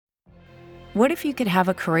What if you could have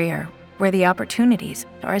a career where the opportunities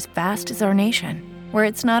are as vast as our nation, where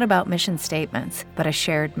it's not about mission statements, but a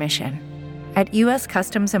shared mission? At U.S.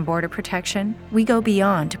 Customs and Border Protection, we go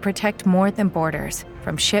beyond to protect more than borders.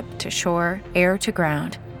 From ship to shore, air to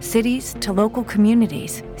ground, cities to local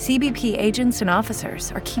communities, CBP agents and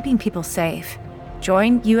officers are keeping people safe.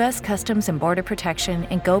 Join U.S. Customs and Border Protection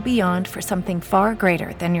and go beyond for something far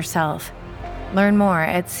greater than yourself. Learn more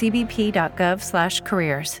at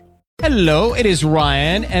cbp.gov/careers. Hello, it is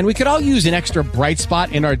Ryan, and we could all use an extra bright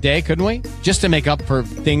spot in our day, couldn't we? Just to make up for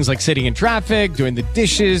things like sitting in traffic, doing the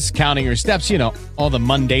dishes, counting your steps, you know, all the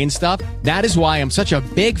mundane stuff. That is why I'm such a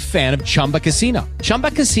big fan of Chumba Casino. Chumba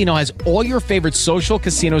Casino has all your favorite social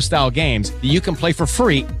casino-style games that you can play for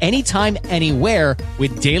free anytime, anywhere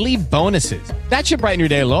with daily bonuses. That should brighten your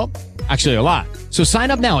day a little. Actually, a lot. So sign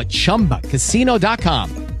up now at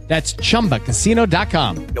ChumbaCasino.com. That's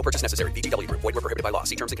ChumbaCasino.com. No purchase necessary. VGW Group. Void where prohibited by law.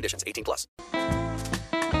 See terms and conditions. 18+.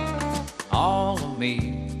 All of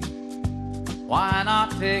me. Why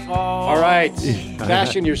not take all right.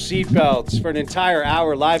 Fasten your seatbelts for an entire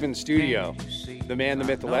hour live in studio. The man, the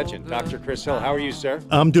myth, the legend, Dr. Chris Hill. How are you, sir?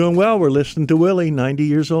 I'm doing well. We're listening to Willie, 90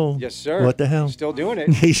 years old. Yes, sir. What the hell? Still doing it.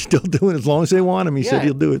 He's still doing it as long as they want him. He said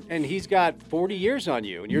he'll do it. And he's got 40 years on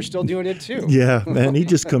you, and you're still doing it, too. Yeah, man. He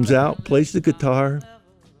just comes out, plays the guitar,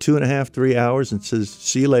 2.5, 3 hours, and says,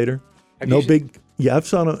 see you later. Yeah, I've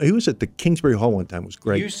saw him. He was at the Kingsbury Hall one time. It was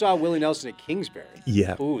great. You saw Willie Nelson at Kingsbury?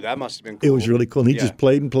 Yeah. Ooh, that must have been cool. It was really cool. And he just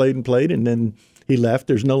played and played and played, and then he left.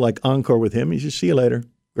 There's no, encore with him. He just, see you later.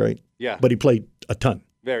 Great. Yeah. But he played a ton.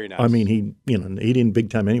 Very nice. I mean, he didn't big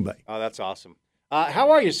time anybody. Oh, that's awesome. How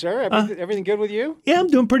are you, sir? Everything good with you? Yeah, I'm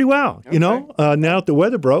doing pretty well. Okay. Now that the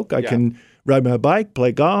weather broke, I can ride my bike,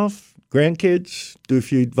 play golf, grandkids, do a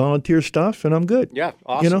few volunteer stuff, and I'm good. Yeah,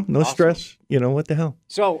 awesome. No stress. What the hell?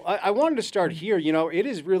 So I wanted to start here. It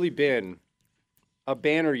has really been a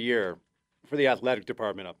banner year for the athletic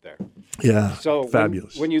department up there. Yeah, so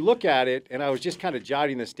fabulous. When you look at it, and I was just kind of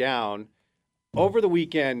jotting this down, over the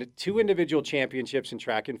weekend, 2 individual championships in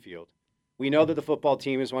track and field. We know that the football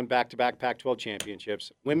team has won back-to-back Pac-12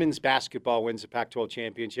 championships. Women's basketball wins the Pac-12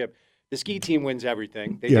 championship. The ski team wins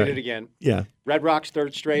everything. They did it again. Yeah. Red Rock's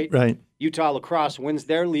 3rd straight. Right. Utah lacrosse wins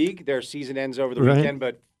their league. Their season ends over the weekend,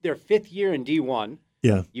 but their 5th year in D1.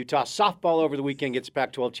 Yeah. Utah softball over the weekend gets a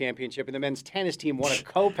Pac-12 championship, and the men's tennis team won a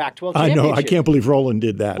co-Pac-12 championship. I know. I can't believe Roland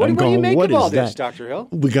did that. What do you make of all that? this, Dr. Hill?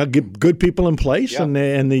 We got good people in place, and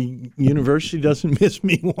the university doesn't miss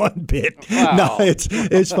me one bit. Wow. No,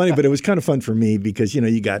 it's funny, but it was kind of fun for me because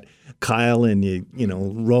you got Kyle and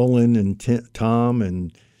Roland and Tom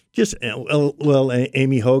and just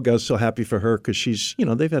Amy Hogue. I was so happy for her because she's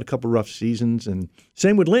they've had a couple rough seasons, and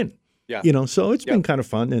same with Lynn. Yeah. So it's been kind of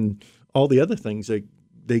fun and all the other things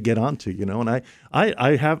they get onto, and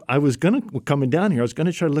I was coming down here, I was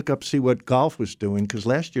gonna try to look up, see what golf was doing, because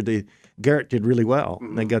last year Garrett did really well.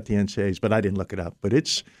 Mm-hmm. They got the NCAAs, but I didn't look it up. But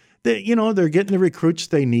it's they're getting the recruits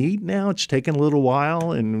they need now. It's taken a little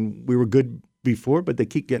while, and we were good before, but they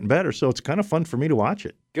keep getting better. So it's kind of fun for me to watch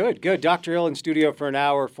it. Good. Dr. Hill in studio for an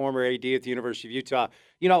hour, former AD at the University of Utah.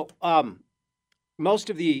 Most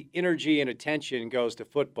of the energy and attention goes to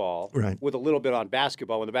football, right, with a little bit on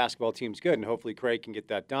basketball when the basketball team's good, and hopefully Craig can get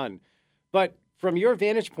that done. But from your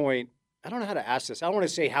vantage point, I don't know how to ask this. I don't want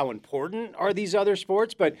to say how important are these other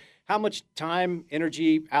sports, but how much time,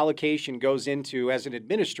 energy, allocation goes into, as an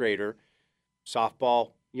administrator,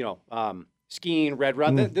 softball, skiing, red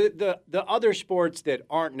rod, the other sports that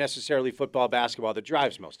aren't necessarily football, basketball, that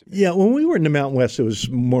drives most of it. Yeah, when we were in the Mountain West, it was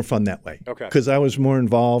more fun that way. Okay. Because I was more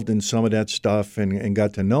involved in some of that stuff and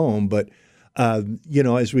got to know them. But,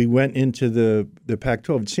 as we went into the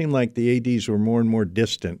Pac-12, it seemed like the ADs were more and more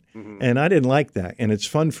distant. Mm-hmm. And I didn't like that. And it's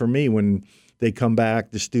fun for me when they come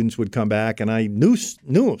back, the students would come back, and I knew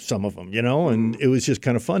some of them, and it was just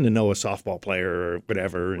kind of fun to know a softball player or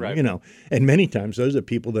whatever, right. And many times those are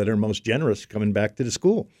people that are most generous coming back to the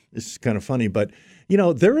school. It's kind of funny, but,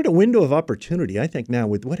 they're at a window of opportunity, I think, now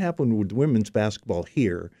with what happened with women's basketball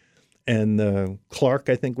here, and Clark,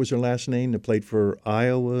 I think was her last name, that played for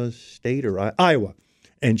Iowa State or Iowa.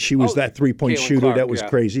 And she was that three-point Caitlin shooter Clark, that was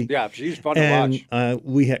crazy. Yeah, she was fun to watch. And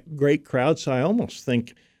we had great crowds, so I almost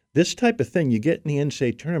think this type of thing, you get in the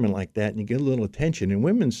NCAA tournament like that and you get a little attention.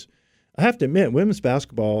 And I have to admit, women's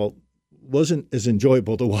basketball wasn't as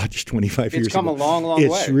enjoyable to watch 25 years ago. It's come a long, long way.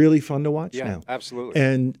 It's really fun to watch now. Yeah, absolutely.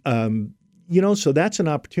 And, so that's an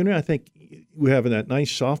opportunity. I think we have that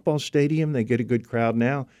nice softball stadium. They get a good crowd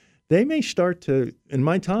now. They may start to, in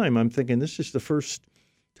my time, I'm thinking this is the first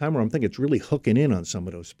time where I'm thinking it's really hooking in on some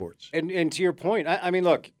of those sports. And to your point, I mean,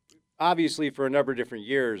 look, obviously for a number of different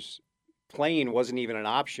years, playing wasn't even an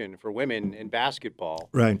option for women in basketball.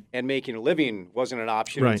 Right. And making a living wasn't an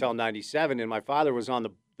option Right. until 97. And my father was on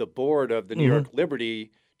the board of the New York Liberty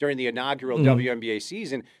during the inaugural WNBA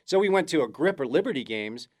season. So we went to a grip or Liberty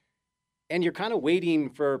games, and you're kind of waiting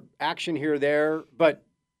for action here or there. But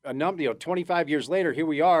 25 years later, here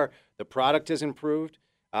we are. The product has improved.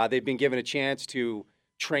 They've been given a chance to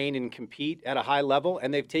train and compete at a high level,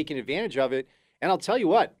 and they've taken advantage of it. And I'll tell you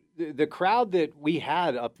what, the crowd that we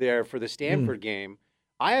had up there for the Stanford game,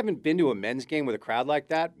 I haven't been to a men's game with a crowd like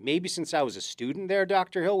that maybe since I was a student there,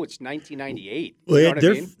 Dr. Hill, which is 1998. Well, You know what I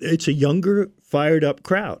mean? it's a younger, fired-up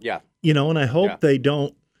crowd. Yeah. And I hope they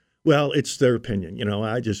don't – well, it's their opinion.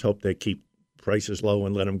 I just hope they keep prices low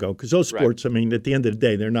and let them go because those sports, I mean, at the end of the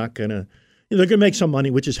day, they're not going to – they're going to make some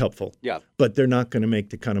money, which is helpful. Yeah. But they're not going to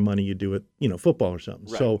make the kind of money you do at, football or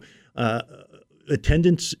something. Right. So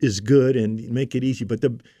attendance is good and make it easy. But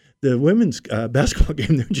the women's basketball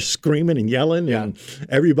game, they're just screaming and yelling and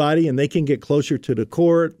everybody, and they can get closer to the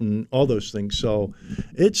court and all those things. So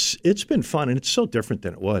it's been fun, and it's so different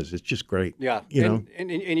than it was. It's just great. Yeah.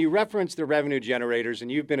 And you referenced the revenue generators,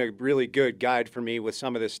 and you've been a really good guide for me with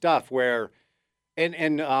some of this stuff where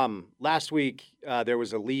and last week there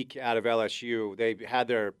was a leak out of LSU. They had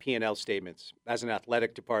their P&L statements as an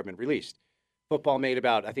athletic department released. Football made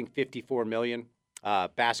about, I think, $54 million.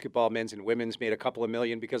 Basketball, men's and women's, made a couple of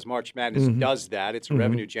million because March Madness does that. It's a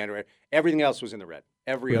revenue generator. Everything else was in the red.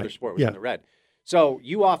 Every other sport was in the red. So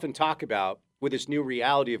you often talk about, with this new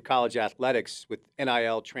reality of college athletics, with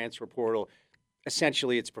NIL, transfer portal,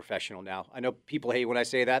 essentially it's professional now. I know people hate when I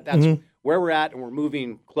say that. That's where we're at, and we're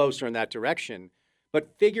moving closer in that direction. But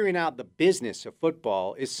figuring out the business of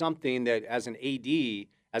football is something that, as an AD,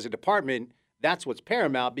 as a department, that's what's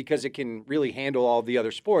paramount because it can really handle all the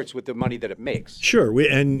other sports with the money that it makes. Sure.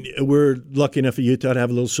 We're lucky enough at Utah to have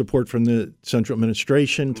a little support from the central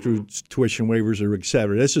administration through tuition waivers or et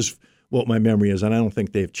cetera. This is what my memory is, and I don't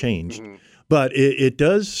think they've changed. But it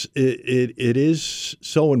is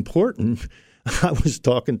so important. I was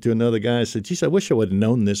talking to another guy. I said, geez, I wish I would have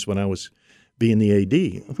known this when I was being the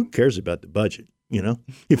AD. Who cares about the budget?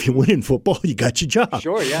 If you win in football, you got your job.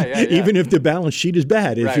 Sure, yeah. Even if the balance sheet is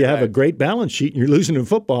bad. If you have a great balance sheet and you're losing in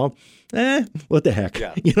football, what the heck?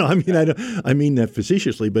 Yeah. I mean that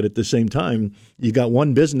facetiously, but at the same time, you got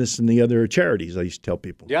one business and the other are charities, I used to tell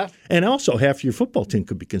people. Yeah. And also half your football team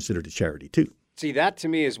could be considered a charity too. See, that to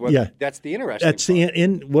me is what that's the interesting part.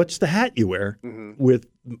 And what's the hat you wear with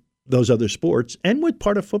those other sports and with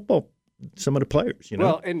part of football. Some of the players,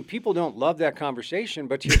 Well, and people don't love that conversation,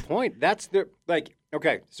 but to your point, that's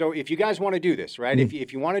okay, so if you guys want to do this, right,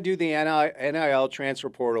 if you want to do the NIL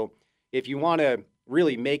transfer portal, if you want to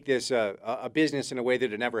really make this a business in a way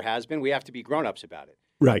that it never has been, we have to be grown-ups about it.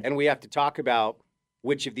 Right. And we have to talk about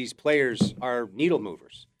which of these players are needle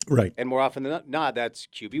movers. Right. And more often than not, that's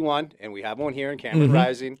QB1, and we have one here in Cameron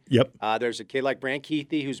Rising. Yep. There's a kid like Brant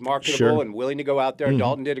Keithy who's marketable and willing to go out there.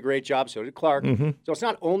 Dalton did a great job, so did Clark. So it's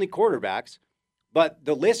not only quarterbacks, but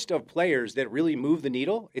the list of players that really move the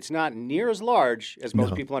needle, it's not near as large as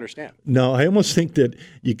most people understand. No, I almost think that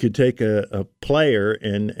you could take a player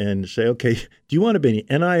and say, okay, do you want to be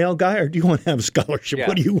an NIL guy or do you want to have a scholarship? Yeah.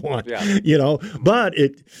 What do you want? Yeah. But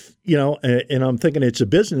and I'm thinking it's a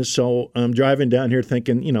business, so I'm driving down here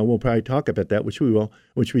thinking, we'll probably talk about that, which we will,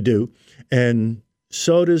 which we do. And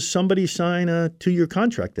so does somebody sign a 2-year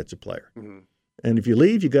contract that's a player? And if you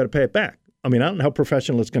leave, you got to pay it back. I mean, I don't know how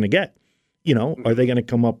professional it's going to get. Are they going to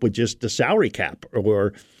come up with just a salary cap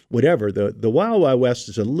or whatever? The Wild Wild West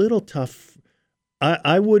is a little tough.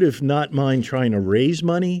 I would have not mind trying to raise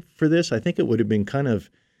money for this. I think it would have been kind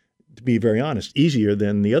of, to be very honest, easier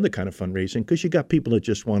than the other kind of fundraising because you got people that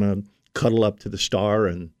just want to cuddle up to the star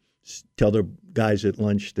and tell their guys at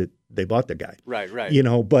lunch that they bought the guy. Right.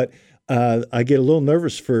 But I get a little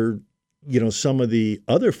nervous for, some of the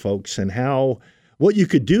other folks and what you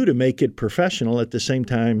could do to make it professional at the same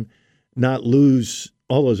time not lose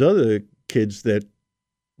all those other kids that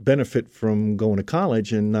benefit from going to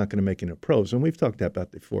college and not going to make it pros. And we've talked about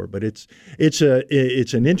that before, but it's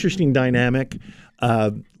an interesting dynamic.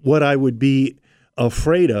 What I would be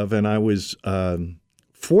afraid of, and I was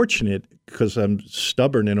fortunate because I'm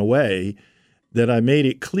stubborn in a way, that I made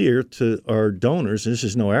it clear to our donors, this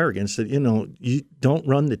is no arrogance, that, you don't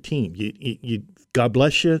run the team. You God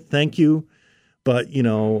bless you, thank you. But,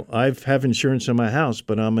 I have insurance in my house,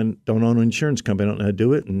 but don't own an insurance company. I don't know how to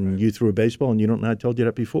do it. And you threw a baseball and you don't know how I told you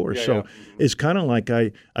that before. It's kind of like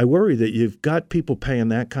I worry that you've got people paying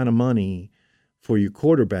that kind of money for your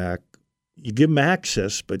quarterback. You give them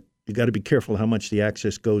access, but you got to be careful how much the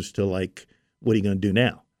access goes to, like, what are you going to do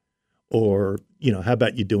now? Or, how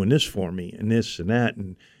about you doing this for me and this and that?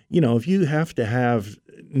 And, if you have to have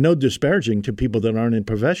no disparaging to people that aren't in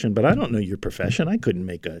profession, but I don't know your profession. I couldn't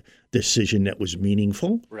make a decision that was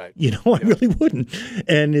meaningful. Right. I really wouldn't.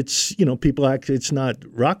 And it's, people act, it's not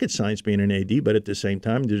rocket science being an AD, but at the same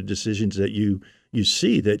time, there's decisions that you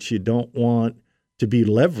see that you don't want to be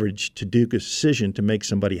leveraged to do a decision to make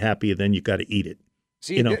somebody happy, and then you got to eat it.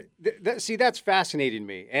 See, see, that's fascinating to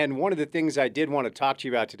me. And one of the things I did want to talk to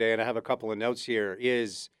you about today, and I have a couple of notes here,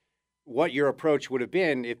 is what your approach would have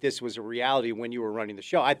been if this was a reality when you were running the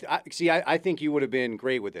show. I think you would have been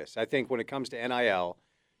great with this. I think when it comes to NIL,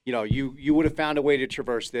 you would have found a way to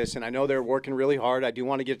traverse this. And I know they're working really hard. I do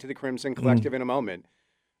want to get to the Crimson Collective in a moment.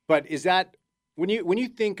 But is that when you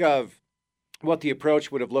think of what the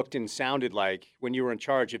approach would have looked and sounded like when you were in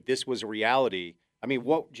charge, if this was a reality? I mean,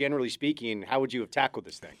 generally speaking, how would you have tackled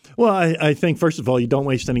this thing? Well, I think, first of all, you don't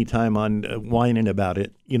waste any time on whining about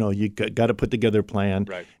it. You got to put together a plan.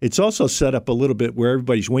 Right. It's also set up a little bit where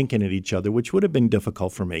everybody's winking at each other, which would have been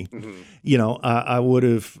difficult for me. Mm-hmm. I would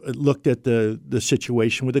have looked at the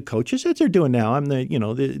situation with the coaches, as they're doing now.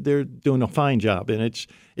 They're doing a fine job, and it's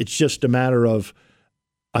just a matter of,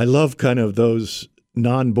 I love kind of those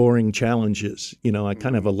non-boring challenges. I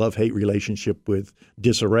kind of have a love-hate relationship with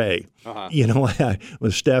disarray. Uh-huh.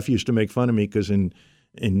 The staff used to make fun of me because in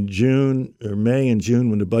June or May and June,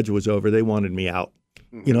 when the budget was over, they wanted me out.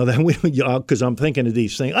 Mm-hmm. Because I'm thinking of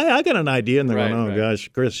these things. I got an idea, and they're going, "Oh gosh,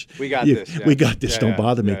 Chris, we got this. Yeah. We got this. Don't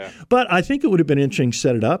bother me." Yeah. But I think it would have been interesting to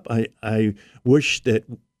set it up. I wish that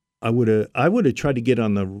I would have tried to get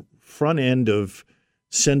on the front end of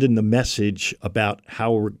sending the message about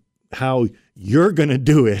how you're going to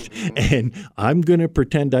do it, and I'm going to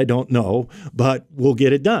pretend I don't know, but we'll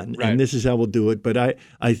get it done. Right. And this is how we'll do it. But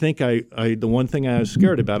I think the one thing I was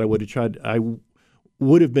scared about, I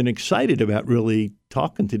would have been excited about really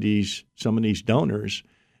talking to some of these donors,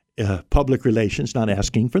 public relations, not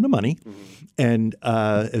asking for the money, and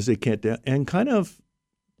as they can't do, and kind of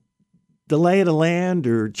the lay of the land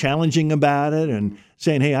or challenging about it and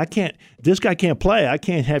saying, hey, this guy can't play. I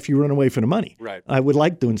can't have you run away from the money. Right. I would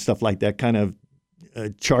like doing stuff like that, kind of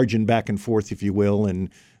charging back and forth, if you will, and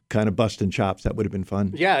kind of busting chops. That would have been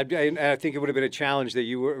fun. Yeah, I think it would have been a challenge that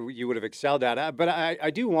you would have excelled at. But I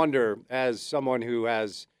do wonder, as someone who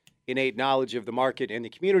has innate knowledge of the market and the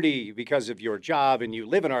community because of your job, and you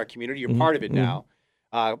live in our community, you're part of it now.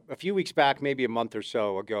 A few weeks back, maybe a month or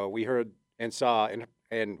so ago, we heard and saw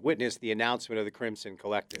and witnessed the announcement of the Crimson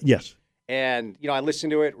Collective. Yes. And, I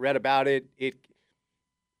listened to it, read about it. I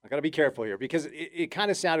got to be careful here because it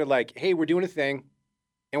kind of sounded like, hey, we're doing a thing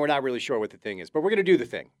and we're not really sure what the thing is, but we're going to do the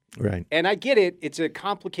thing. Right. And I get it. It's a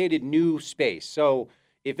complicated new space. So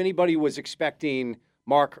if anybody was expecting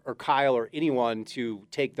Mark or Kyle or anyone to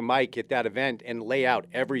take the mic at that event and lay out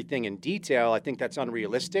everything in detail, I think that's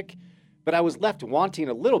unrealistic. But I was left wanting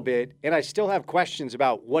a little bit, and I still have questions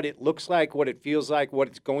about what it looks like, what it feels like, what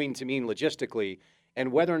it's going to mean logistically,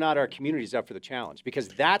 and whether or not our community is up for the challenge. Because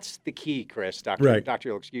that's the key, Chris, Dr. Right. Dr.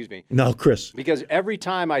 Hill, excuse me. No, Chris. Because every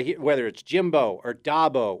time I hear, whether it's Jimbo or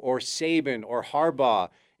Dabo or Saban or Harbaugh,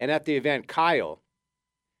 and at the event, Kyle,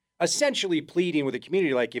 essentially pleading with the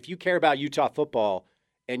community, like, if you care about Utah football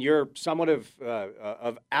and you're somewhat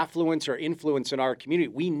of affluence or influence in our community,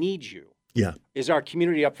 we need you. Yeah. Is our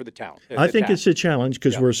community up for the talent? I think it's a challenge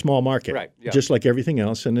because we're a small market, right? Yeah. Just like everything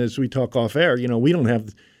else. And as we talk off air, we don't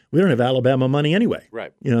have Alabama money anyway.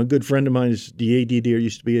 Right. A good friend of mine is the AD there,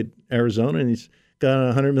 used to be at Arizona, and he's got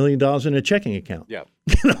 $100 million in a checking account. Yeah.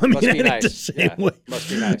 Must be nice. The same way. Must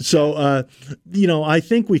be nice. So, I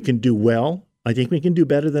think we can do well. I think we can do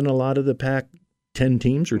better than a lot of the Pac-10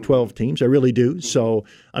 teams or 12 teams. I really do. So,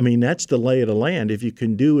 that's the lay of the land. If you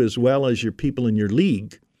can do as well as your people in your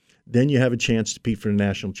league, then you have a chance to compete for the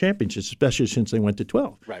national championships, especially since they went to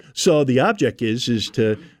 12. Right. So the object is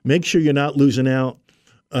to make sure you're not losing out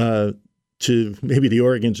to maybe the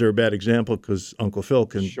Oregons are a bad example because Uncle Phil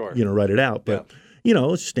can write it out. But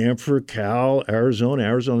Stanford, Cal,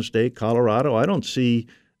 Arizona State, Colorado, I don't see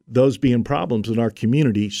those being problems in our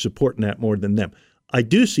community supporting that more than them. I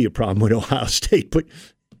do see a problem with Ohio State, but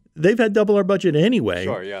they've had double our budget anyway.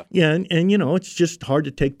 Sure, yeah. Yeah, and it's just hard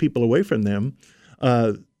to take people away from them.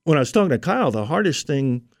 When I was talking to Kyle, the hardest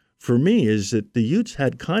thing for me is that the Utes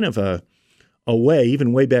had kind of a way,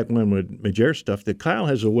 even way back when with Majer stuff, that Kyle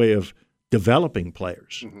has a way of developing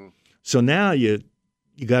players. Mm-hmm. So now you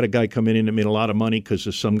got a guy coming in that made a lot of money because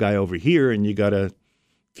there's some guy over here, and you got to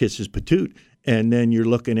kiss his patoot. And then you're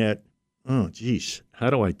looking at, oh, geez, how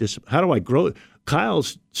do I grow?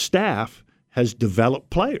 Kyle's staff has developed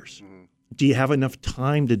players. Mm-hmm. Do you have enough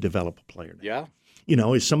time to develop a player now? Yeah.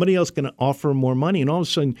 Is somebody else going to offer more money? And all of a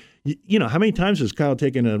sudden, how many times has Kyle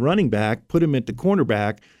taken a running back, put him at the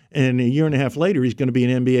cornerback, And a year and a half later, he's going to be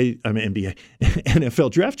an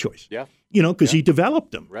NFL draft choice. Yeah. Because he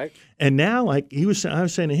developed them. Right. And now, I was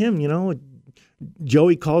saying to him,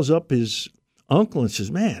 Joey calls up his uncle and says,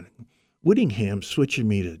 "Man, Whittingham's switching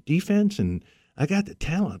me to defense, and I got the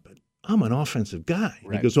talent, but I'm an offensive guy."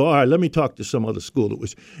 Right. He goes, "All right, let me talk to some other school that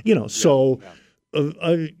was, you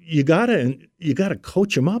gotta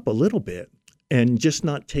coach him up a little bit, and just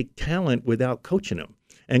not take talent without coaching him."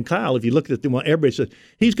 And Kyle, if you look at everybody says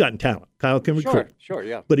he's gotten talent. Kyle can recruit, sure,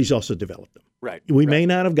 yeah, but he's also developed them. Right. We may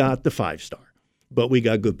not have got the 5-star, but we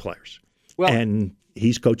got good players, and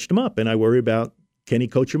he's coached them up. And I worry about, can he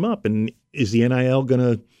coach them up, and is the NIL going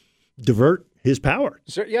to divert his power?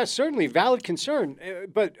 Yeah, certainly valid concern.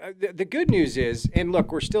 But the good news is, and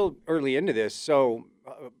look, we're still early into this, so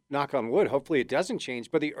knock on wood, hopefully it doesn't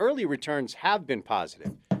change. But the early returns have been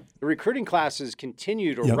positive. The recruiting classes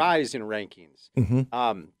continue to rise in rankings.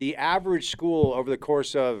 Mm-hmm. The average school over the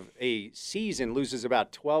course of a season loses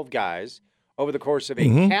about 12 guys. Over the course of a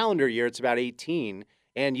calendar year, it's about 18.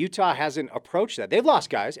 And Utah hasn't approached that. They've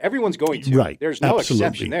lost guys. Everyone's going to. Right. There's no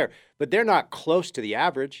exception there. But they're not close to the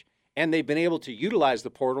average. And they've been able to utilize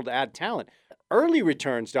the portal to add talent. Early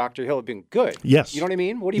returns, Dr. Hill, have been good. Yes. You know what I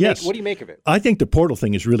mean? What do you make of it? I think the portal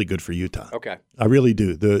thing is really good for Utah. Okay. I really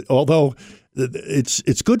do. Although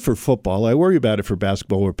it's good for football. I worry about it for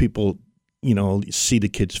basketball, where people, see the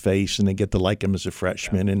kid's face and they get to like him as a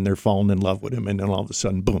freshman and they're falling in love with him, and then all of a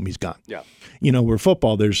sudden, boom, he's gone. Yeah. Where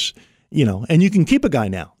football, there's, and you can keep a guy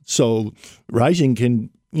now. So Rising can,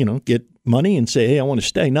 get money and say, hey, I want to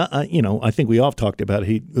stay. Not, I think we all talked about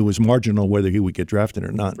it was marginal whether he would get drafted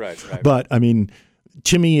or not. Right. But,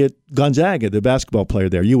 Timmy at Gonzaga, the basketball player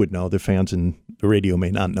there, you would know. The fans in the radio may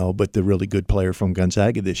not know, but the really good player from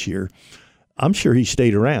Gonzaga this year, I'm sure he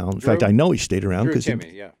stayed around. In fact, I know he stayed around. Drew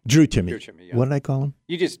Timmy, yeah. Drew Timmy. Yeah. What did I call him?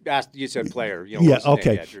 You just said player.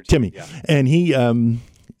 Okay. Drew Timmy. Yeah. And he,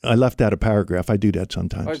 I left out a paragraph. I do that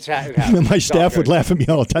sometimes. Oh, my staff would laugh at me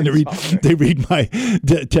all the time. They read my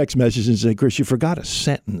text messages and say, "Chris, you forgot a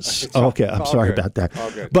sentence." Okay, I'm sorry about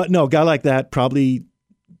that. But no, a guy like that probably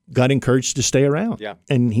got encouraged to stay around. Yeah.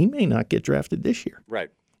 And he may not get drafted this year. Right.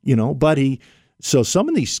 But so some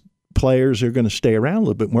of these players are going to stay around a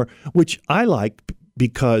little bit more, which I like,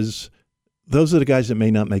 because those are the guys that may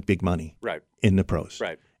not make big money in the pros.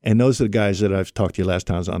 Right. And those are the guys that I've talked to you last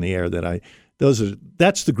time I was on the air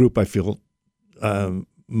that's the group I feel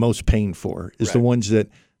most pain for, is the ones that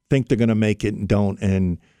think they're going to make it and don't.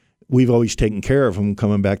 And we've always taken care of them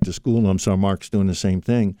coming back to school, and I'm sorry Mark's doing the same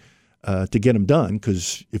thing to get them done,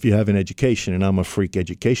 because if you have an education, and I'm a freak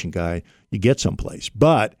education guy, you get someplace.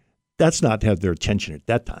 But that's not to have their attention at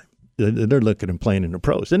that time. They're looking and playing in the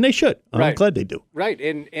pros, and they should. I'm glad they do. Right,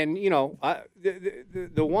 and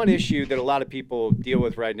the one issue that a lot of people deal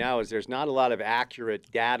with right now is there's not a lot of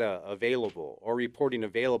accurate data available or reporting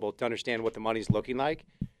available to understand what the money's looking like.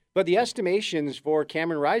 But the estimations for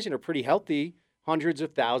Cameron Rising are pretty healthy, hundreds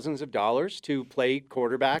of thousands of dollars to play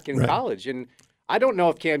quarterback in college. And I don't know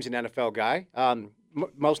if Cam's an NFL guy.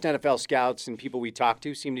 Most NFL scouts and people we talk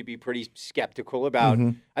to seem to be pretty skeptical about.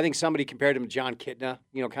 I think somebody compared him to John Kitna,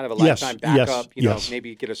 kind of a lifetime backup,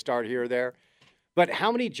 maybe get a start here or there. But how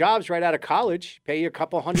many jobs right out of college pay you a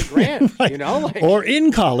couple $100,000, or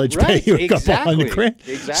in college pay you a couple $100,000.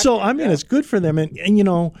 Exactly. So, it's good for them. And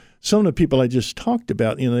some of the people I just talked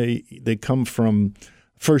about, they come from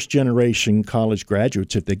first generation college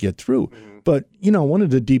graduates if they get through. But, one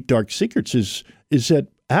of the deep, dark secrets is that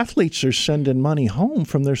athletes are sending money home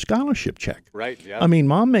from their scholarship check. Right, yeah.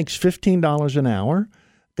 Mom makes $15 an hour,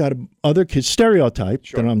 got other kids, stereotype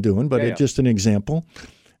that I'm doing, but it's just an example.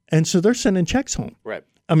 And so they're sending checks home. Right.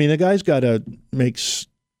 The guy's makes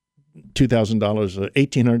 $2,000,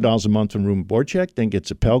 $1,800 a month in room and board check, then gets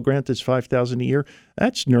a Pell Grant that's $5,000 a year.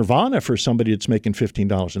 That's nirvana for somebody that's making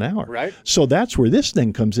 $15 an hour. Right. So that's where this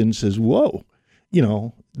thing comes in and says, whoa,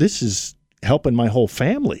 this is helping my whole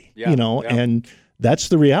family, and that's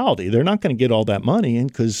the reality. They're not going to get all that money in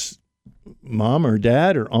because mom or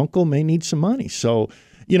dad or uncle may need some money. So,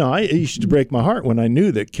 it used to break my heart when I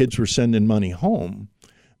knew that kids were sending money home,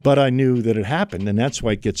 but I knew that it happened, and that's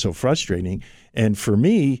why it gets so frustrating. And for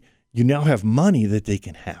me, you now have money that they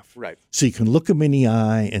can have. Right. So you can look them in the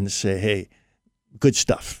eye and say, hey, good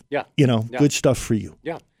stuff. Yeah. Good stuff for you.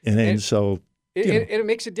 Yeah. And so... It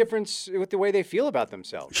makes a difference with the way they feel about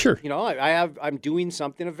themselves. Sure. I'm doing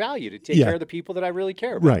something of value to take care of the people that I really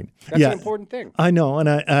care about. Right. That's an important thing. I know, and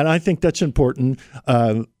I think that's important.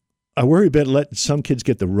 I worry about letting some kids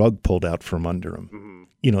get the rug pulled out from under them.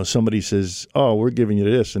 Somebody says, "Oh, we're giving you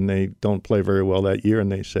this," and they don't play very well that year, and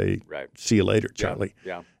they say, "See you later, Charlie."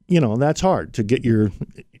 Yeah. That's hard to get your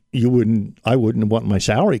I wouldn't want my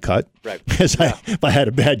salary cut, Right. If I had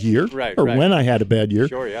a bad year, Right, or right. when I had a bad year.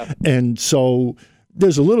 Sure, yeah. And so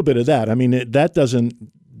there's a little bit of that. I mean, that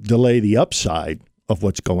doesn't delay the upside of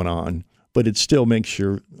what's going on, but it still makes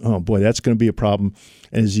sure, oh boy, that's going to be a problem.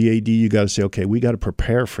 And as the AD, you got to say, okay, we got to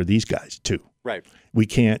prepare for these guys too. Right. We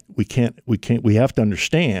have to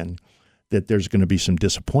understand that there's going to be some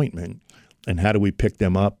disappointment, and how do we pick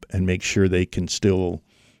them up and make sure they can still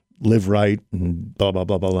live right and blah, blah,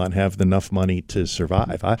 blah, blah, blah, and have enough money to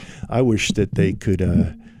survive. I wish that they could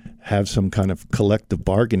have some kind of collective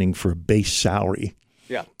bargaining for a base salary.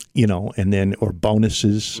 Yeah. And then, or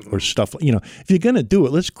bonuses or stuff. If you're going to do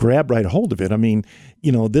it, let's grab right hold of it. I mean,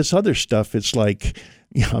 this other stuff, it's like,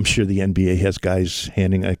 I'm sure the NBA has guys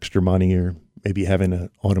handing extra money or maybe having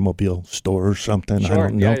an automobile store or something. Sure. I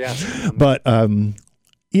don't know. Yeah. But,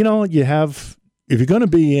 you have, if you're going to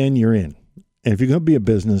be in, you're in. And if you're going to be a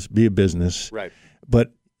business. Right.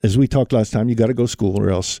 But as we talked last time, you got to go to school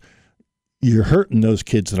or else you're hurting those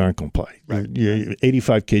kids that aren't going to play. Right. You're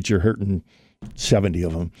 85 kids, you're hurting 70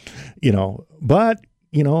 of them, But,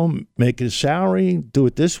 make it a salary, do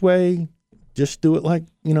it this way. Just do it like,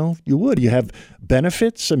 you would. You have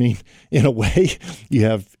benefits. I mean, in a way, you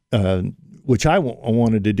have, which I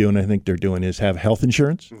wanted to do, and I think they're doing, is have health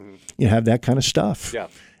insurance. Mm-hmm. You have that kind of stuff. Yeah.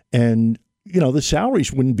 And, the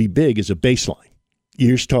salaries wouldn't be big as a baseline.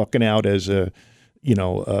 You're just talking out as a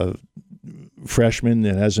freshman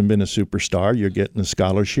that hasn't been a superstar. You're getting a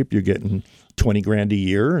scholarship. You're getting $20,000 a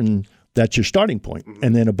year, and that's your starting point. Mm-hmm.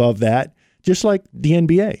 And then above that, just like the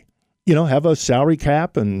NBA, have a salary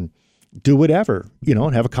cap and do whatever,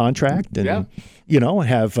 and have a contract and,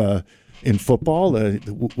 have in football,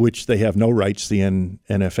 which they have no rights, the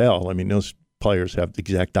NFL. I mean, those players have the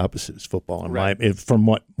exact opposite as football, from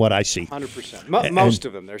what I see. 100%. Most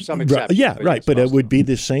of them. There's some exceptions. Yeah, right. But it would be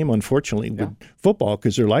them. the same, unfortunately, with football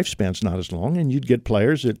because their lifespan's not as long. And you'd get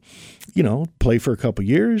players that, play for a couple of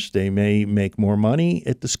years. They may make more money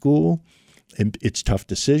at the school. And it's tough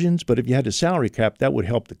decisions. But if you had a salary cap, that would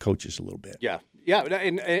help the coaches a little bit. Yeah. Yeah,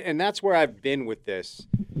 and that's where I've been with this,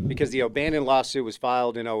 because the O'Bannon lawsuit was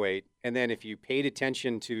filed in 2008, and then if you paid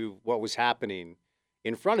attention to what was happening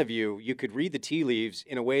in front of you, you could read the tea leaves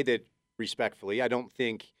in a way that, respectfully, I don't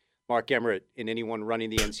think Mark Emmert and anyone running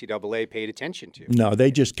the NCAA paid attention to. No, they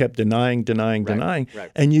just kept denying.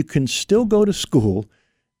 Right. And you can still go to school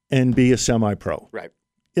and be a semi-pro. Right.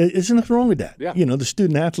 There's nothing wrong with that. Yeah. The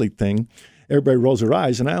student-athlete thing, everybody rolls their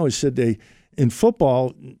eyes. And I always said in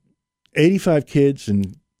football, 85 kids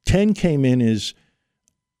and 10 came in as,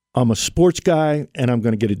 I'm a sports guy and I'm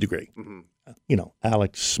going to get a degree. Mm-hmm.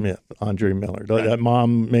 Alex Smith, Andre Miller, that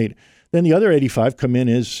mom made. Then the other 85 come in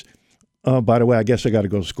as, by the way, I guess I got to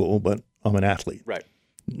go to school, but I'm an athlete. Right.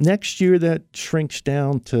 Next year, that shrinks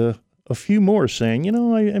down to a few more saying,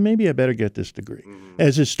 maybe I better get this degree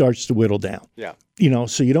as it starts to whittle down. Yeah.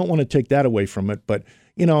 So you don't want to take that away from it. But,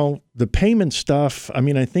 the payment stuff, I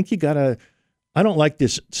mean, I think you got to, I don't like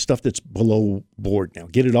this stuff that's below board now.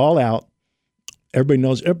 Get it all out. Everybody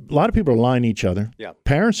knows. A lot of people are lying to each other. Yeah.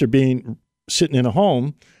 Parents are sitting in a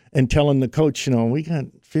home and telling the coach, we got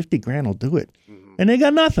 $50,000 will do it. Mm-hmm. And they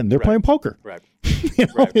got nothing. They're playing poker. Right.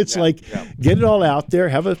 It's get it all out there,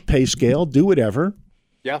 have a pay scale, do whatever.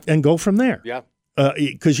 Yeah. And go from there. Yeah.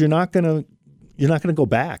 Because you're not gonna go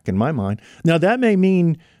back, in my mind. Now that may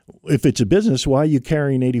mean, if it's a business, why are you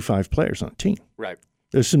carrying 85 players on a team? Right.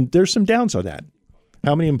 There's some downs on that.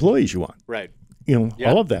 How many employees you want? Right.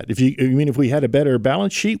 All of that. If we had a better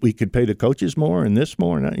balance sheet, we could pay the coaches more and this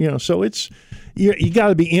more, and so it's you got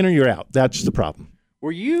to be in or you're out. That's the problem.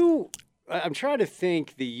 Were you? I'm trying to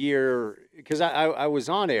think the year, because I was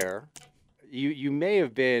on air. You may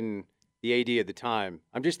have been the AD at the time.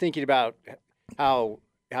 I'm just thinking about how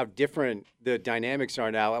different the dynamics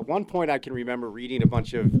are now. At one point, I can remember reading a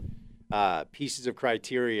bunch of pieces of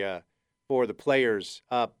criteria for the players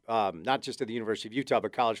up, not just at the University of Utah,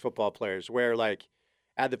 but college football players, where like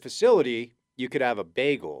at the facility, you could have a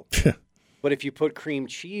bagel, but if you put cream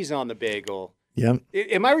cheese on the bagel,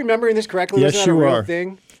 am I remembering this correctly? Yes, was that a real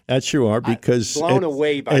thing? That you are, because blown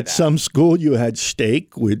away by at that. some school you had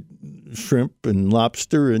steak with shrimp and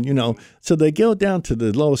lobster, and so they go down to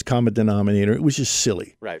the lowest common denominator. It was just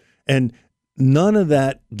silly, right? And none of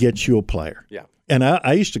that gets you a player. Yeah. And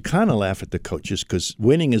I used to kind of laugh at the coaches because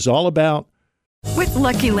winning is all about. With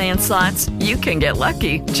Lucky Land Slots, you can get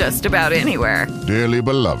lucky just about anywhere. Dearly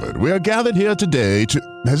beloved, we are gathered here today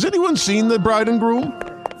to... Has anyone seen the bride and groom?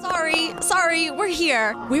 Sorry, we're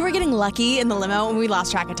here. We were getting lucky in the limo and we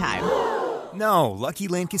lost track of time. No, Lucky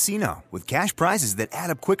Land Casino, with cash prizes that add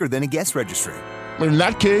up quicker than a guest registry. In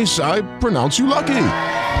that case, I pronounce you lucky.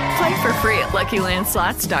 Play for free at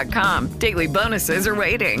LuckyLandSlots.com. Daily bonuses are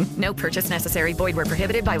waiting. No purchase necessary. Void where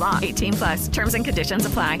prohibited by law. 18+. Terms and conditions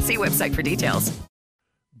apply. See website for details.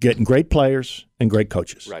 Getting great players and great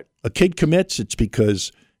coaches. Right. A kid commits, it's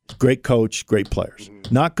because great coach, great players.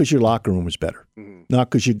 Not because your locker room was better. Not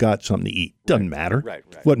because you got something to eat. Doesn't matter. Right.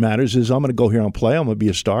 What matters is I'm going to go here and play. I'm going to be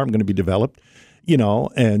a star. I'm going to be developed.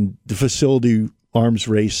 And the facility arms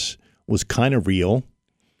race was kind of real.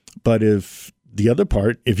 But if the other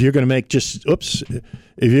part, if you're going to make if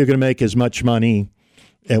you're going to make as much money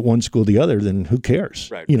at one school or the other, then who cares?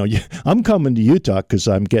 Right. I'm coming to Utah because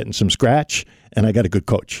I'm getting some scratch and I got a good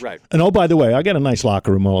coach. Right. And oh, by the way, I got a nice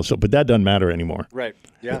locker room also, but that doesn't matter anymore. Right.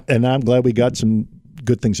 Yeah. And I'm glad we got some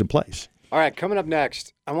good things in place. All right, coming up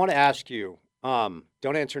next, I want to ask you, don't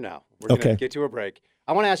answer now. We're going to get to a break.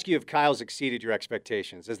 I want to ask you if Kyle's exceeded your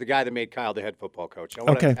expectations as the guy that made Kyle the head football coach. I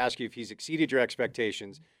want to ask you if he's exceeded your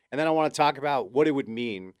expectations. And then I want to talk about what it would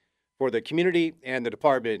mean for the community and the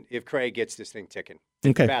department if Craig gets this thing ticking.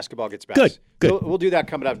 Okay. Basketball gets back. Good. So we'll do that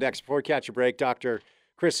coming up next. Before we catch a break, Dr.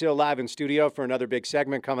 Chris Hill live in studio for another big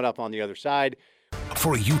segment coming up on the other side.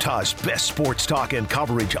 For Utah's best sports talk and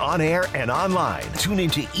coverage on air and online, tune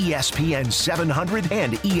into ESPN 700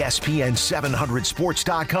 and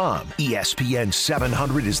ESPN700sports.com. ESPN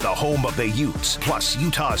 700 is the home of the Utes, plus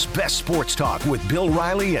Utah's best sports talk with Bill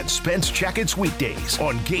Riley and Spence Checketts weekdays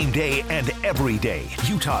on game day and every day.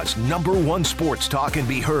 Utah's #1 sports talk can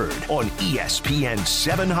be heard on ESPN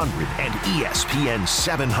 700 and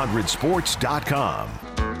ESPN700sports.com.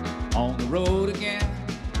 On the road again.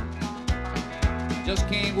 Just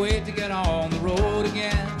can't wait to get on the road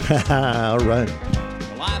again. All right.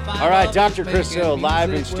 All right, Dr. Chris Hill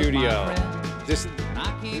live in studio. This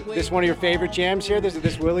one of your favorite jams here?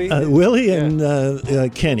 This Willie? Willie and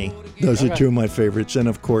Kenny. Those are two of my favorites. And,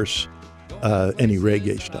 of course, any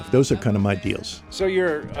reggae stuff. Those are kind of my deals. So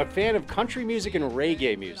you're a fan of country music and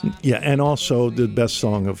reggae music? Yeah, and also the best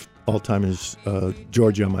song of all time is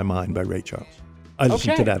Georgia on My Mind by Ray Charles. I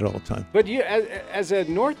listen to that all the time. But you, as a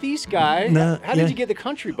Northeast guy, how did you get the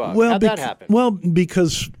country bug? How'd that happen? Well,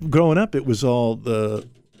 because growing up, it was all the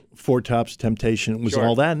Four Tops, Temptation, it was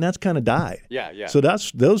all that, and that's kind of died. Yeah. So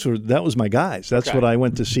that was my guys. That's what I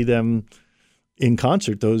went to see them in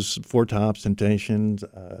concert. Those Four Tops, Temptations,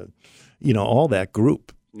 all that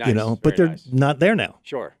group. Nice, but they're not there now.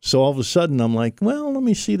 Sure. So all of a sudden, I'm like, well, let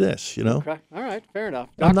me see this. Okay. All right. Fair enough.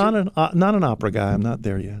 I'm not an opera guy. I'm not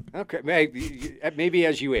there yet. Okay. Maybe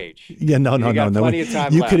as you age. Yeah. No. Plenty of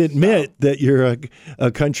time you left, could admit that you're a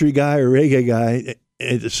country guy or reggae guy.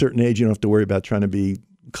 At a certain age, you don't have to worry about trying to be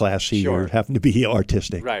classy or having to be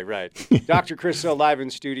artistic. Right. Dr. Chris Hill live in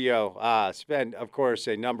studio. Spent, of course,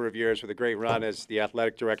 a number of years with a great run as the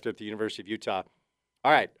athletic director at the University of Utah.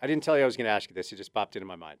 All right. I didn't tell you I was going to ask you this. It just popped into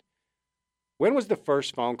my mind. When was the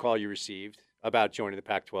first phone call you received about joining the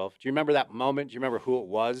Pac-12? Do you remember that moment? Do you remember who it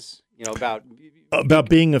was? About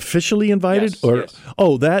being officially invited? Yes.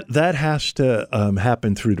 Oh, that has to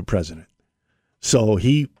happen through the president. So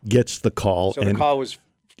he gets the call. So the call was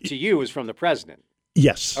to you was from the president?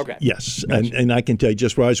 Yes. Okay. Yes. Gotcha. And I can tell you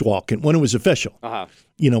just where I was walking. When it was official,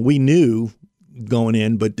 we knew going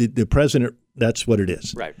in, but the president, that's what it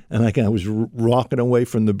is. Right. And I was walking away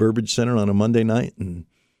from the Burbage Center on a Monday night and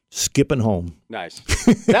skipping home. Nice.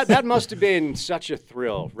 That must have been such a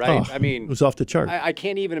thrill, right? Oh, it was off the chart. I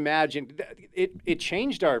can't even imagine. It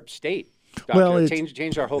changed our state, Doctor. Well, it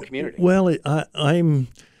changed our whole community. Well, I'm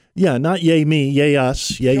not yay me, yay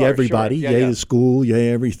us, yay everybody, yay the school,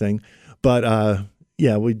 yay everything. But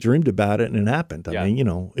we dreamed about it and it happened. I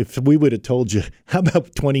mean, if we would have told you, how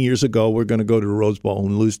about 20 years ago, we're going to go to the Rose Bowl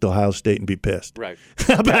and lose to Ohio State and be pissed. Right.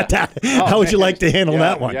 How about that? How would you like to handle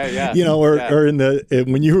that one? Yeah. Or in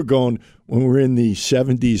when you were when we were in the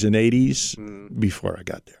 70s and 80s, before I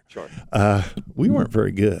got there. Sure. We weren't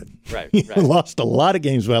very good. Right. Lost a lot of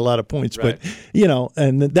games by a lot of points. Right. But,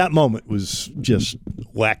 and that moment was just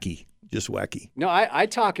wacky. Just wacky. No, I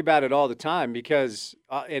talk about it all the time because,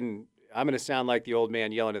 and I'm going to sound like the old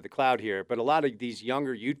man yelling at the cloud here, but a lot of these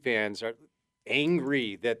younger Ute fans are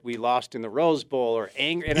angry that we lost in the Rose Bowl or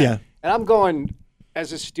angry. And I'm going,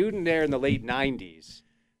 as a student there in the late 90s,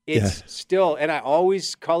 it's still, and I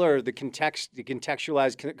always color the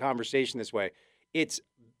contextualized conversation this way. It's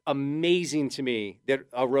amazing to me that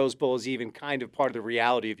a Rose Bowl is even kind of part of the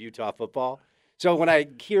reality of Utah football. So when I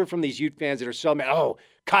hear from these Ute fans that are so mad,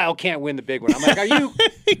 Kyle can't win the big one. I'm like, are you?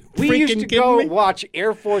 We used to go watch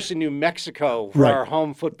Air Force in New Mexico for our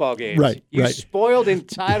home football games. Right. You spoiled,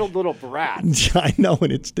 entitled little brat. I know,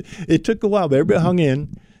 and it took a while, but everybody hung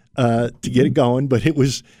in to get it going. But it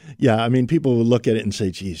was, I mean, people would look at it and say,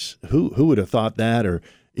 geez, who would have thought that? Or,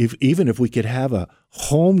 even if we could have a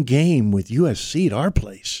home game with USC at our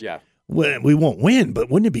place. Yeah. We won't win, but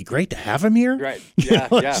wouldn't it be great to have him here? Right. Yeah.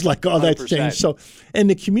 It's like all that 100%. changed. So, and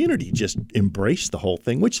the community just embraced the whole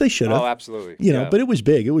thing, which they should have. Oh, absolutely. But it was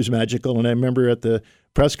big. It was magical. And I remember at the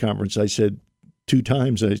press conference, I said 2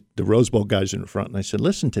 times, the Rose Bowl guys in front, and I said,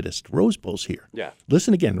 listen to this. The Rose Bowl's here. Yeah.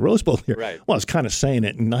 Listen again. The Rose Bowl here. Right. Well, I was kind of saying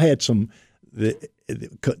it, and I had two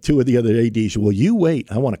of the other ADs. Well, you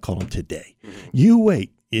wait. I want to call them today. Mm-hmm. You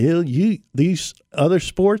wait. These other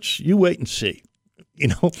sports, you wait and see.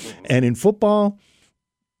 And in football,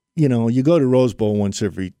 you go to Rose Bowl once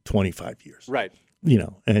every 25 years. Right.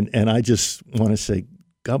 And I just want to say,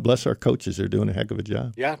 God bless our coaches. They're doing a heck of a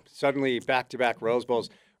job. Yeah. Suddenly back-to-back Rose Bowls.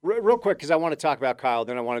 Real quick, because I want to talk about Kyle,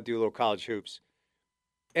 then I want to do a little college hoops.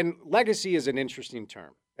 And legacy is an interesting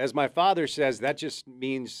term. As my father says, that just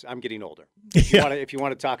means I'm getting older. If you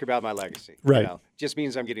want to talk about my legacy. Right. Just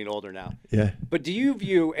means I'm getting older now. Yeah. But do you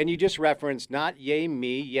view, and you just referenced not yay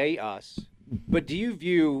me, yay us, but do you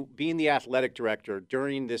view being the athletic director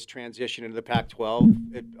during this transition into the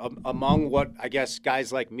Pac-12 among what I guess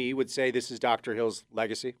guys like me would say this is Dr. Hill's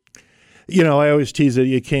legacy? I always tease that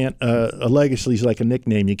you can't. A legacy is like a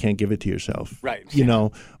nickname; you can't give it to yourself, right?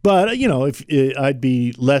 But if I'd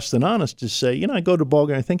be less than honest to say, I go to a ball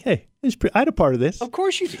game, I think, hey, I had a part of this. Of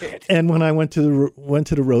course you did. And when I went to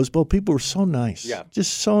the Rose Bowl, people were so nice,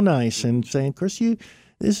 just so nice, and saying, Chris,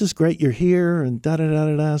 this is great. You're here, and da da da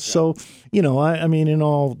da da. So, I mean, in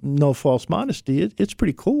all no false modesty, it's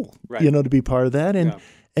pretty cool, right. To be part of that,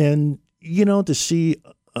 and to see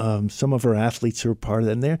some of our athletes who are part of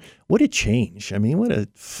that. And what a change! I mean, what a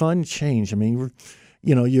fun change! I mean,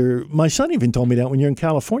 my son even told me that when you're in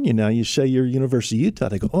California now, you say you're University of Utah.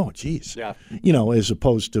 They go, oh, geez, yeah. As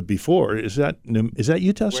opposed to before. Is that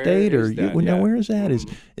Utah State or where is that?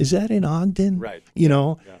 Mm-hmm. Is that in Ogden? Right.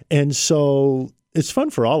 And so. It's fun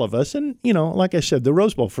for all of us. And, like I said, the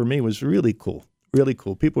Rose Bowl for me was really cool. Really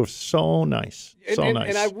cool. People were so nice. Nice.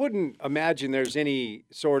 And I wouldn't imagine there's any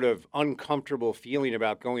sort of uncomfortable feeling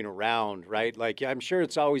about going around, right? Like, I'm sure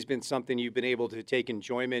it's always been something you've been able to take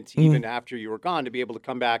enjoyment even after you were gone, to be able to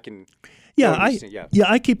come back and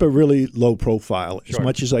I keep a really low profile as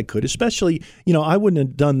much as I could, especially, I wouldn't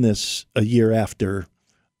have done this a year after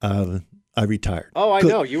I retired. Oh, I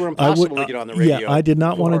know. You were impossible to get on the radio. Yeah, I did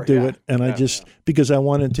not want to do it. And because I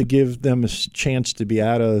wanted to give them a chance to be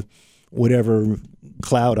out of whatever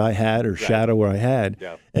cloud I had or shadow I had.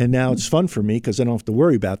 Yeah. And now it's fun for me because I don't have to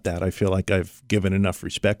worry about that. I feel like I've given enough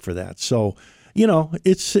respect for that. So,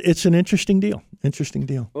 it's an interesting deal.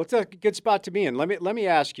 Well, it's a good spot to be in. Let me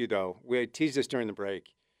ask you, though. We teased this during the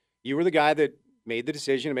break. You were the guy that made the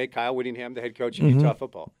decision to make Kyle Whittingham the head coach of Utah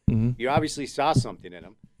football. Mm-hmm. You obviously saw something in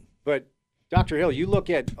him. But Dr. Hill, you look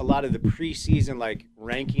at a lot of the preseason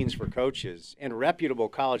rankings for coaches, and reputable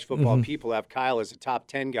college football people have Kyle as a top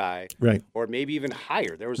 10 guy, right, or maybe even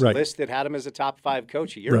higher. There was a list that had him as a top 5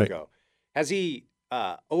 coach a year ago. Has he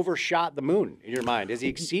overshot the moon in your mind? Has he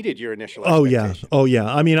exceeded your initial expectations? Oh yeah.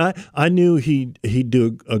 I mean, I knew he'd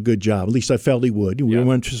do a good job. At least I felt he would. We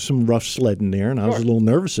went through some rough sledding there, and I was a little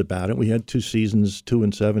nervous about it. We had 2 seasons,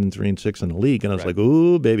 2-7, 3-6 in the league, and I was like,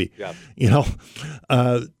 "Ooh, baby,"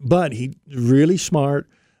 But he really smart.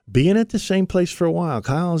 Being at the same place for a while,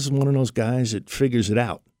 Kyle's one of those guys that figures it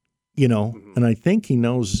out. And I think he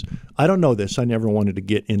knows. I don't know this. I never wanted to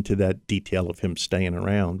get into that detail of him staying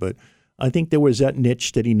around, but I think there was that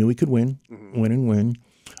niche that he knew he could win.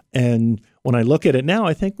 And when I look at it now,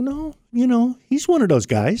 I think, no, he's one of those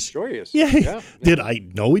guys. Sure he is. Yeah. Did I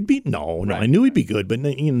know he'd be? No, I knew he'd be good, but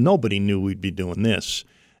nobody knew we'd be doing this.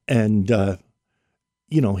 And,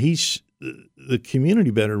 he's the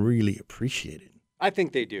community better really appreciate it. I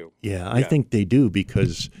think they do. Yeah, I think they do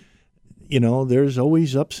because, there's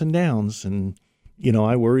always ups and downs. And,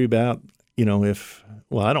 I worry about,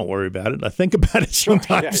 I don't worry about it. I think about it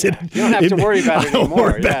sometimes. You don't have to worry about it anymore.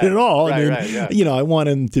 I don't worry about it at all. Right. I want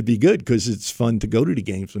him to be good because it's fun to go to the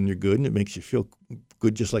games when you're good, and it makes you feel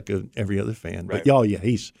good just like every other fan. Right. But,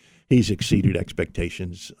 he's exceeded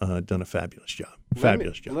expectations, done a fabulous job.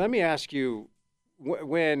 Let me ask you,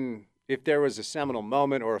 if there was a seminal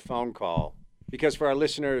moment or a phone call, because for our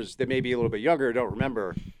listeners that may be a little bit younger, don't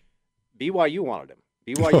remember, BYU wanted him.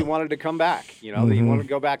 BYU wanted to come back. He wanted to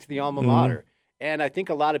go back to the alma mater. And I think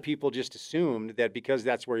a lot of people just assumed that because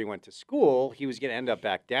that's where he went to school, he was going to end up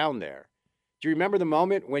back down there. Do you remember the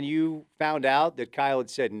moment when you found out that Kyle had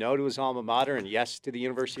said no to his alma mater and yes to the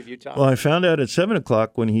University of Utah? Well, I found out at 7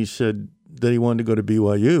 o'clock when he said that he wanted to go to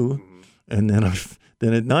BYU. And then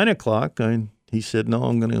at 9 o'clock, he said, no,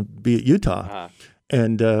 I'm going to be at Utah.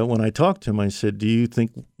 And when I talked to him, I said, do you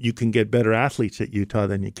think you can get better athletes at Utah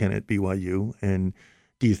than you can at BYU? And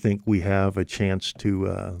do you think we have a chance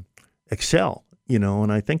to excel?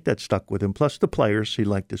 And I think that stuck with him. Plus the players, he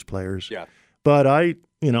liked his players. Yeah. But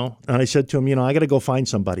and I said to him, I got to go find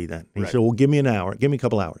somebody then. He said, well, give me an hour. Give me a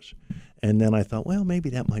couple hours. And then I thought, well,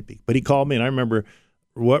 maybe that might be. But he called me, and I remember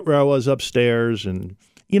where I was upstairs. And,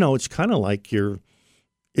 it's kind of like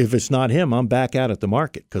if it's not him, I'm back out at the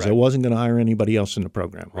market because I wasn't going to hire anybody else in the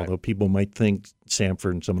program. Right. Although people might think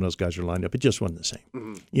Samford and some of those guys are lined up. It just wasn't the same.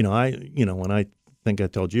 Mm-hmm. When I think I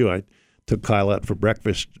told you, I took Kyle out for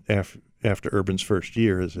breakfast after Urban's first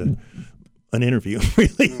year as an interview,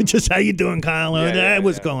 really. Just how you doing, Kyle?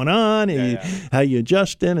 What's going on? And how you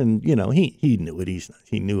adjusting? And he knew it.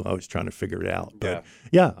 He knew I was trying to figure it out. But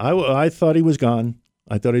I thought he was gone.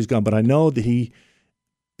 But I know that he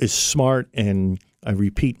is smart, and I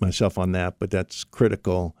repeat myself on that, but that's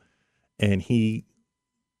critical. And he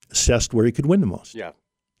assessed where he could win the most. Yeah.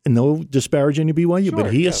 And no disparaging to BYU,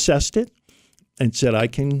 but he assessed it and said, I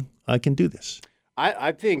can do this.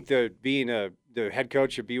 I think that being the head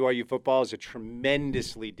coach of BYU football is a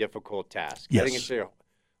tremendously difficult task. Yes. I think it's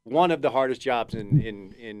one of the hardest jobs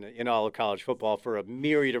in all of college football for a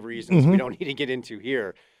myriad of reasons we don't need to get into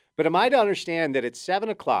here. But am I to understand that at 7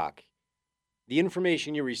 o'clock, the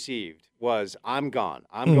information you received was, I'm gone.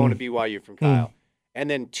 I'm going to BYU from Kyle. And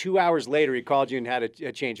then 2 hours later, he called you and had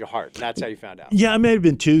a change of heart. And that's how you found out. Yeah, it may have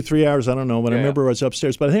been 2-3 hours. I don't know. But I remember I was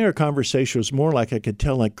upstairs. But I think our conversation was more like I could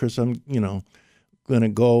tell, like, Chris, I'm, going to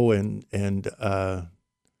go and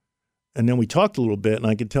then we talked a little bit, and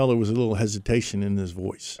I could tell there was a little hesitation in his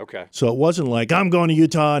voice. Okay. So it wasn't like, I'm going to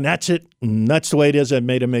Utah, and that's it. And that's the way it is. I've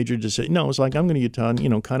made a major decision. No, it was like, I'm going to Utah,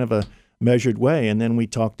 and, kind of a measured way. And then we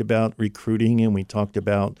talked about recruiting, and we talked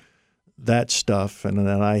about that stuff, and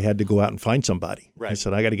then I had to go out and find somebody. Right. I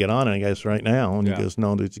said, I got to get on it, I guess, right now. And he goes,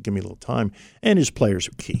 no, dude, give me a little time. And his players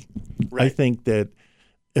are key. Right. I think that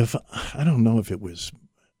I don't know if it was,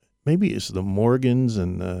 maybe it's the Morgans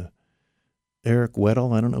and Eric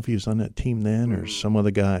Weddle. I don't know if he was on that team then or some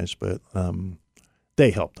other guys, but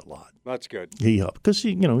they helped a lot. That's good. He helped because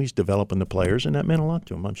he's developing the players, and that meant a lot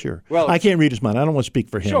to him, I'm sure. Well, I can't read his mind. I don't want to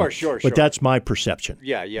speak for him. Sure. But that's my perception.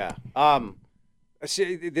 Yeah.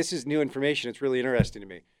 See, this is new information. It's really interesting to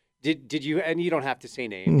me. Did you? And you don't have to say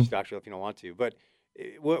names, Doctor, if you don't want to. But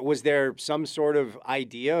was there some sort of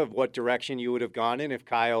idea of what direction you would have gone in if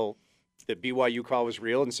Kyle, the BYU call was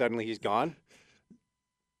real and suddenly he's gone?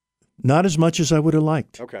 Not as much as I would have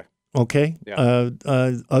liked. Okay. Yeah.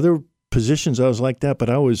 Other positions I was like that,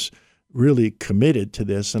 but I was really committed to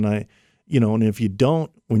this. And and if you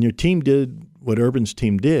don't, when your team did what Urban's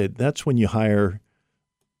team did, that's when you hire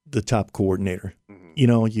the top coordinator.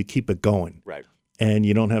 You keep it going. Right. And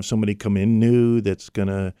you don't have somebody come in new that's going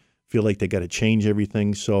to feel like they got to change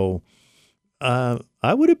everything. So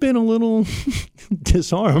I would have been a little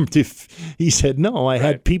disarmed if he said no. I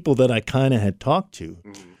had people that I kind of had talked to,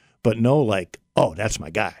 but no, like, oh, that's my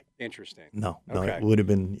guy. Interesting. No, it would have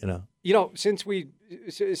been,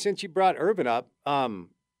 since you brought Urban up,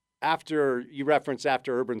 after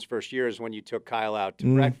Urban's first year is when you took Kyle out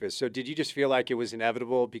to breakfast. So did you just feel like it was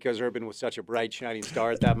inevitable because Urban was such a bright, shining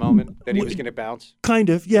star at that moment that he was going to bounce?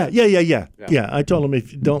 Kind of, yeah. I told him,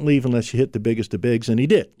 if you don't leave unless you hit the biggest of bigs, and he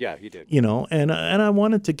did. Yeah, he did. And I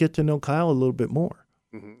wanted to get to know Kyle a little bit more,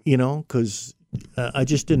 because I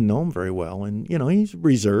just didn't know him very well. And, he's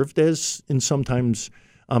reserved, and sometimes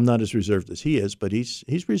I'm not as reserved as he is, but he's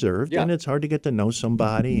reserved, and it's hard to get to know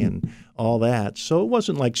somebody and all that. So it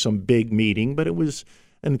wasn't like some big meeting, but it was,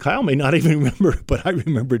 and Kyle may not even remember, but I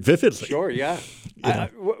remember it vividly. Sure, yeah. I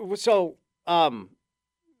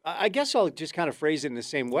guess I'll just kind of phrase it in the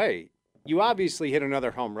same way. You obviously hit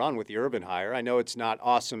another home run with the Urban hire. I know it's not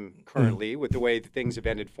awesome currently with the way that things have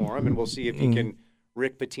ended for him, and we'll see if he can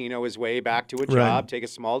Rick Pitino his way back to a job, take a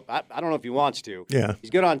small – I don't know if he wants to. Yeah. He's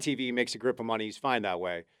good on TV, he makes a grip of money, he's fine that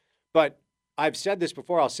way. But I've said this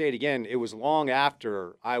before, I'll say it again, it was long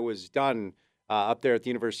after I was done up there at the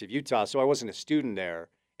University of Utah, so I wasn't a student there.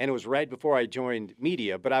 And it was right before I joined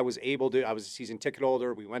media, but I was I was a season ticket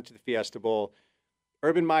holder, we went to the Fiesta Bowl.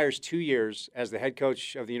 Urban Meyer's 2 years as the head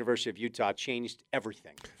coach of the University of Utah changed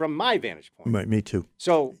everything from my vantage point. Right, me too.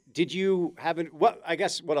 So did you have I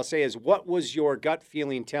guess what I'll say is, what was your gut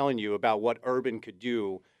feeling telling you about what Urban could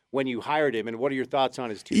do when you hired him, and what are your thoughts on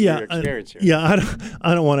his 2-year experience here? Yeah,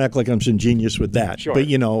 I don't want to act like I'm some genius with that. Sure. But,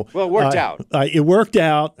 well, it worked out. It worked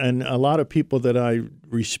out, and a lot of people that I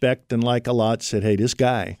respect and like a lot said, hey, this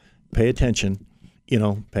guy, pay attention,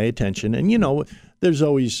 pay attention. And, there's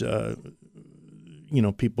always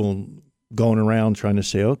people going around trying to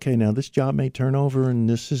say, okay, now this job may turn over and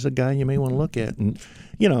this is a guy you may want to look at. And,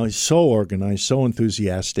 he's so organized, so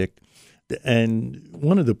enthusiastic And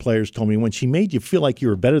one of the players told me when she made you feel like you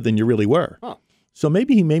were better than you really were. Huh. So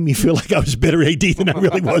maybe he made me feel like I was a better AD than I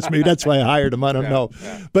really was. Maybe that's why I hired him. I don't know.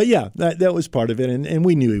 Yeah. But yeah, that was part of it. And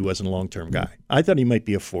we knew he wasn't a long-term guy. I thought he might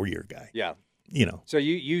be a 4-year guy. Yeah. You know. So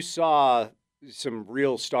you saw some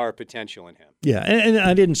real star potential in him. Yeah, and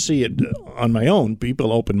I didn't see it on my own.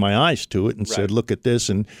 People opened my eyes to it and said, look at this.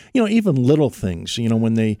 And, even little things,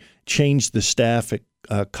 when they changed the staff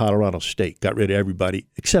at Colorado State, got rid of everybody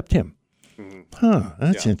except him. Mm-hmm.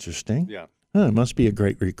 That's interesting. Yeah. Must be a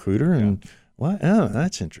great recruiter. And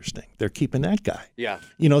that's interesting. They're keeping that guy. Yeah.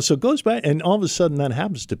 So it goes back, and all of a sudden that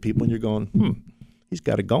happens to people, and you're going, he's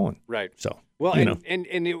got it going. Right. So, well,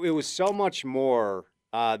 and it was so much more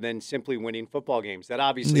than simply winning football games. That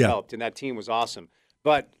obviously helped, and that team was awesome.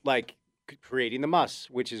 But, creating the MUS,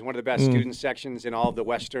 which is one of the best student sections in all of the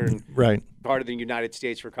western part of the United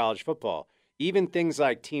States for college football. Even things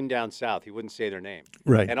like Team Down South, he wouldn't say their name.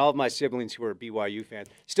 Right. And all of my siblings who are BYU fans.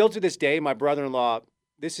 Still to this day, my brother-in-law,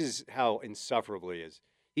 this is how insufferable he is.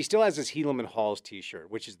 He still has his Helaman Halls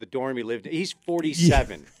T-shirt, which is the dorm he lived in. He's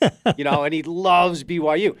 47, and he loves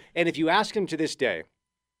BYU. And if you ask him to this day,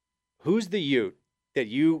 who's the Ute that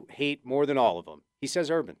you hate more than all of them? He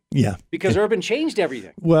says Urban. Yeah. Because Urban changed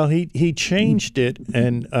everything. Well, he changed it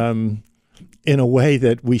and in a way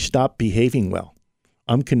that we stopped behaving well.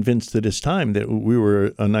 I'm convinced at this time that we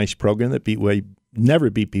were a nice program that never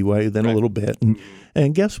beat BYU, then a little bit.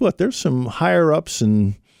 And guess what? There's some higher-ups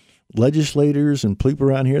and legislators and people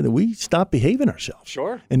around here that we stopped behaving ourselves.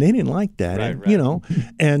 Sure. And they didn't like that.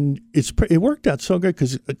 And it worked out so good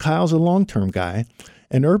because Kyle's a long-term guy.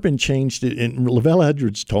 And Urban changed it. And Lavelle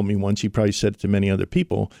Edwards told me once, he probably said it to many other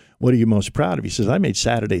people, what are you most proud of? He says, I made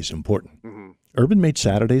Saturdays important. Mm-hmm. Urban made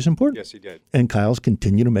Saturdays important. Yes, he did. And Kyle's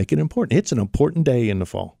continue to make it important. It's an important day in the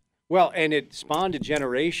fall. Well, and it spawned a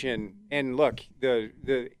generation. And look, the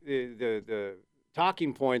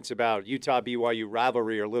talking points about Utah-BYU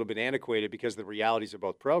rivalry are a little bit antiquated because of the realities of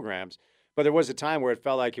both programs. But there was a time where it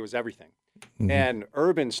felt like it was everything. Mm-hmm. And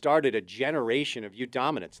Urban started a generation of Ute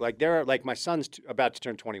dominance. My son's about to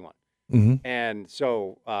turn 21. Mm-hmm. And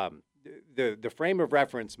so the frame of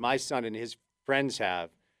reference my son and his friends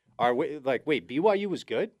have are wait, BYU was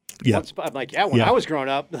good? Yeah. I'm like, when I was growing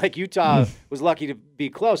up, Utah was lucky to be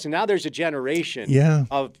close. And now there's a generation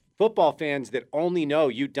of football fans that only know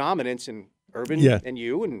Ute dominance, and Urban and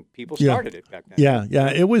you and people started it back then. Yeah.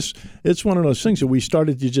 It's one of those things that we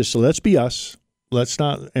started to just say, let's be us. Let's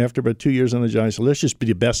not, after about 2 years on the Giants, let's just be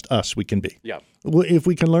the best us we can be. Yeah. Well, if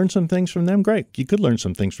we can learn some things from them, great. You could learn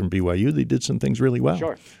some things from BYU. They did some things really well.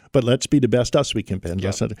 Sure. But let's be the best us we can be.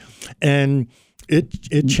 Yeah. And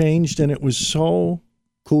it changed, and it was so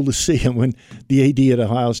cool to see him when the AD at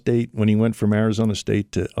Ohio State, when he went from Arizona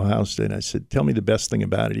State to Ohio State, I said, tell me the best thing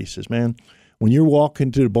about it. He says, man, when you're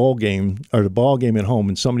walking to the ball game or the ball game at home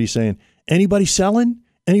and somebody's saying, anybody selling?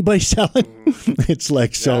 Anybody selling? It's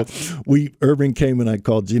like, so Urban came and I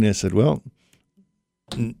called Gina and I said, well,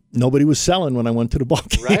 nobody was selling when I went to the ball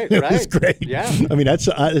game. Right, It was great. Yeah. I mean, that's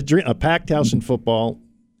a dream. A packed house in football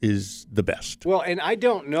is the best. Well, and I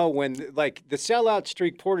don't know when, the sellout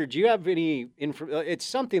streak, Porter, do you have any info? It's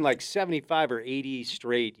something like 75 or 80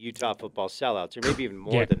 straight Utah football sellouts, or maybe even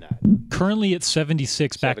more than that. Currently it's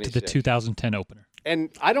 76 back to the 2010 opener.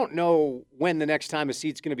 And I don't know when the next time a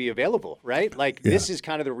seat's going to be available, right? This is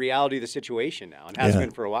kind of the reality of the situation now, and has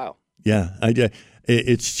been for a while. Yeah,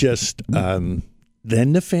 it's just then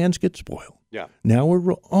the fans get spoiled. Yeah. Now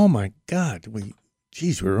oh my God,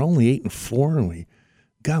 we're only 8-4,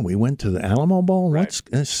 and we went to the Alamo Bowl. Right.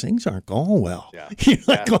 Things aren't going well. Yeah.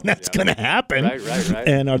 You're going, that's going to happen. Right.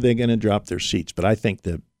 And are they going to drop their seats? But I think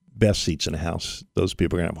the best seats in the house, those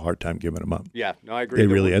people are going to have a hard time giving them up. Yeah, no, I agree.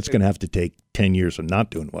 It's going to have to take 10 years of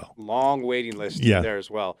not doing well. Long waiting list there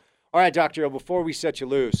as well. All right, Dr. O, before we set you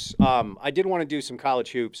loose, I did want to do some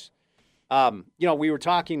college hoops. We were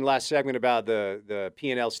talking last segment about the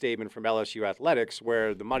P&L statement from LSU Athletics,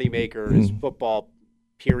 where the moneymaker is football,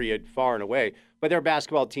 period, far and away. But their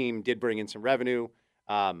basketball team did bring in some revenue.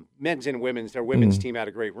 Men's and women's, their women's team had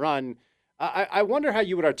a great run. I wonder how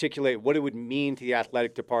you would articulate what it would mean to the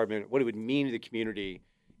athletic department, what it would mean to the community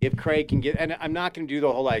if Craig can get – and I'm not going to do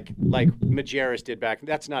the whole like Majerus did back.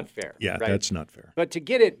 That's not fair. Yeah, right? That's not fair. But to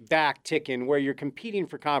get it back ticking where you're competing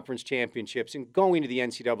for conference championships and going to the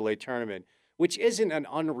NCAA tournament, which isn't an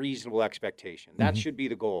unreasonable expectation. That should be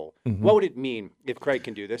the goal. Mm-hmm. What would it mean if Craig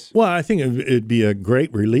can do this? Well, I think it'd be a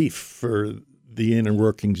great relief for the inner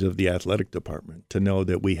workings of the athletic department to know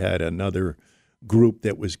that we had another – group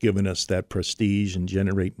that was giving us that prestige and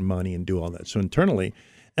generating money and do all that. So internally,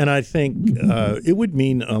 And I think it would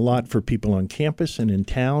mean a lot for people on campus and in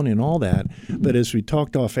town and all that. But as we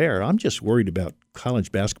talked off air, I'm just worried about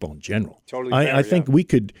college basketball in general. Totally I think we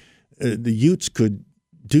could, the Utes could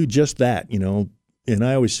do just that, And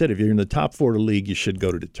I always said, if you're in the top 4 of the league, you should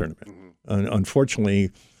go to the tournament.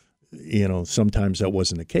 Unfortunately, sometimes that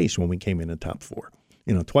wasn't the case when we came in the top 4.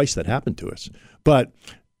 Twice that happened to us. But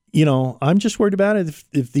I'm just worried about it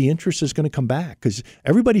if the interest is going to come back, because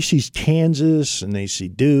everybody sees Kansas and they see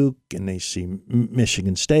Duke and they see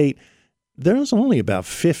Michigan State. There's only about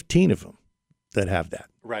 15 of them that have that.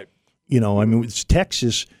 Right.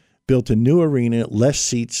 Texas built a new arena, less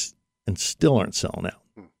seats, and still aren't selling out.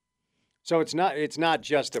 So it's not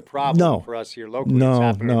just a problem for us here locally.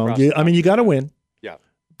 No. You got to win. Yeah.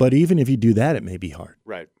 But even if you do that, it may be hard.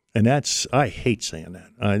 Right. And I hate saying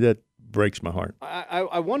that. That breaks my heart.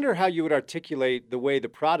 I wonder how you would articulate the way the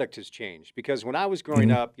product has changed, because when I was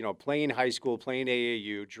growing up, playing high school, playing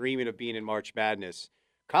AAU, dreaming of being in March Madness,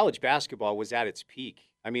 college basketball was at its peak.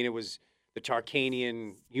 It was the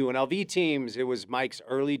Tarkanian UNLV teams. It was Mike's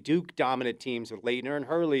early Duke dominant teams with Leitner and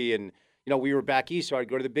Hurley. And, we were back east, so I'd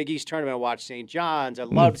go to the Big East tournament and watch St. John's. I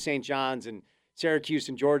loved St. John's and Syracuse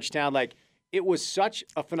and Georgetown. It was such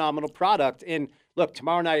a phenomenal product. And look,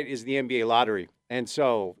 tomorrow night is the NBA lottery. And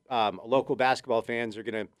so local basketball fans are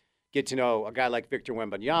going to get to know a guy like Victor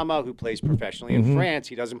Wembanyama, who plays professionally in France.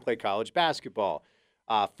 He doesn't play college basketball.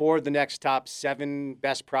 4 of the next top 7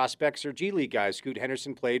 best prospects are G League guys. Scoot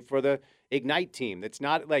Henderson played for the Ignite team. It's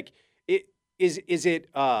not like it is it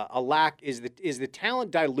a lack? Is the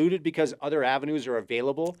talent diluted because other avenues are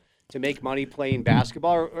available to make money playing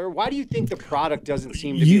basketball? Or why do you think the product doesn't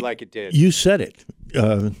seem to be like it did? You said it.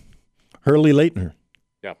 Hurley Leitner.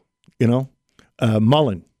 Yeah.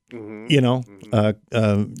 Mullen. Ewing.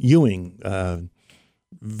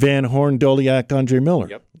 Van Horn, Doliak, Andre Miller.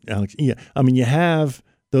 Yep. Alex. Yeah. You have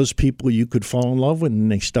those people you could fall in love with,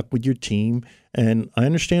 and they stuck with your team. And I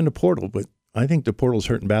understand the portal, but I think the portal's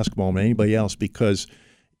hurting basketball more than anybody else, because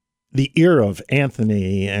the era of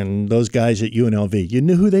Anthony and those guys at UNLV, you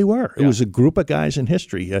knew who they were. It was a group of guys in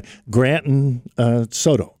history, Grant and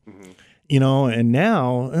Soto. And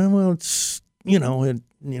now, it's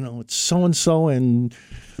it's so-and-so and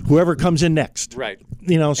whoever comes in next. Right.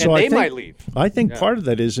 So and they might leave. I think part of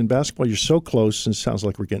that is in basketball, you're so close, and it sounds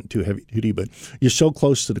like we're getting too heavy-duty, but you're so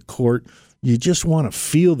close to the court, you just want to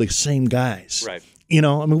feel the same guys. Right.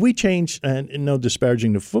 We change, and no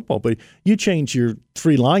disparaging to football, but you change your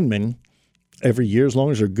 3 linemen every year as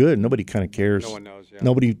long as they're good. Nobody kind of cares. No one knows. Yeah.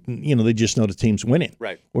 Nobody, they just know the team's winning.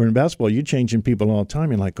 Right. Where in basketball, you're changing people all the time.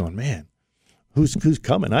 You're like, going, man, who's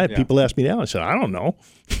coming? I had people ask me now. I said, I don't know.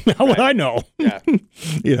 How would I know? Yeah.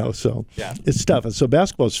 It's tough. And so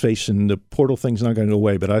basketball's facing the portal thing's not going to go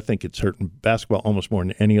away, but I think it's hurting basketball almost more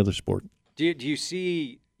than any other sport. Do you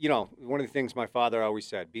see? One of the things my father always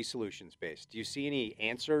said, be solutions-based. Do you see any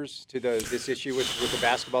answers to this issue with the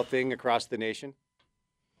basketball thing across the nation?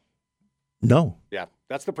 No. Yeah,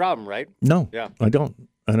 that's the problem, right? No. Yeah. I don't.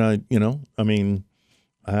 And I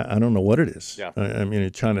don't know what it is. Yeah. I'm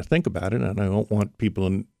trying to think about it, and I don't want people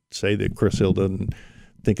to say that Chris Hill doesn't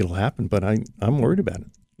think it'll happen, but I'm worried about it.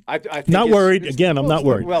 I think not worried. Again, I'm not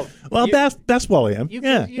worried. Well, basketball I am. You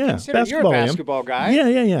basketball you're a basketball guy.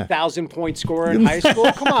 Yeah. 1,000-point scorer in high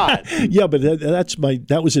school. Come on. Yeah, but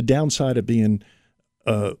that was a downside of being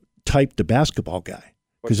typed a basketball guy.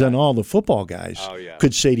 Because then all the football guys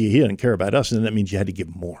could say to you, he didn't care about us, and then that means you had to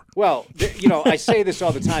give more. Well, I say this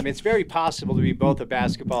all the time. It's very possible to be both a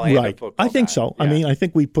basketball and a football I think guy. so. Yeah. I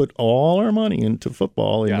think we put all our money into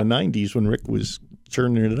football in the 90s when Rick was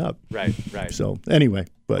churning it up. Right. So, anyway.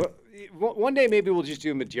 But one day maybe we'll just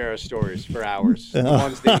do Madeira stories for hours. The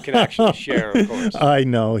ones that you can actually share, of course. I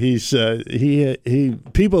know. He's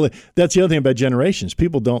people. That's the other thing about generations.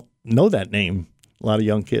 People don't know that name. A lot of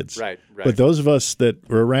young kids. Right. But those of us that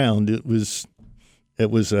were around, it was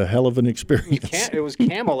a hell of an experience. It was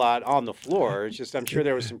Camelot on the floor. It's just I'm sure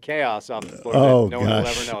there was some chaos on the floor that no one will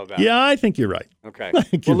ever know about. Yeah, I think you're right. Okay.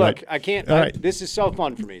 Well, look, I can't. All right. This is so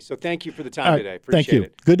fun for me. So thank you for the time today. Appreciate thank you.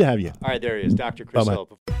 it. Good to have you. All right, there he is, Dr. Chris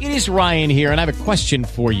Hill. It is Ryan here, and I have a question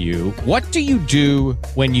for you. What do you do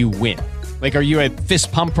when you win? Like, are you a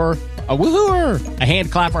fist pumper, a woohooer, a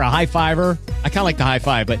hand clapper, a high fiver? I kind of like the high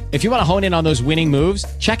five, but if you want to hone in on those winning moves,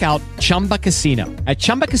 check out Chumba Casino. At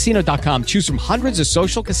ChumbaCasino.com, choose from hundreds of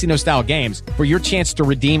social casino-style games for your chance to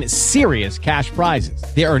redeem serious cash prizes.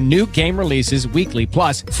 There are new game releases weekly,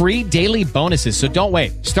 plus free daily bonuses. So don't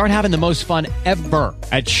wait. Start having the most fun ever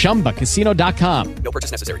at ChumbaCasino.com. No purchase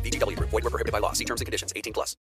necessary. VGW. Void where prohibited by law. See terms and conditions. 18+.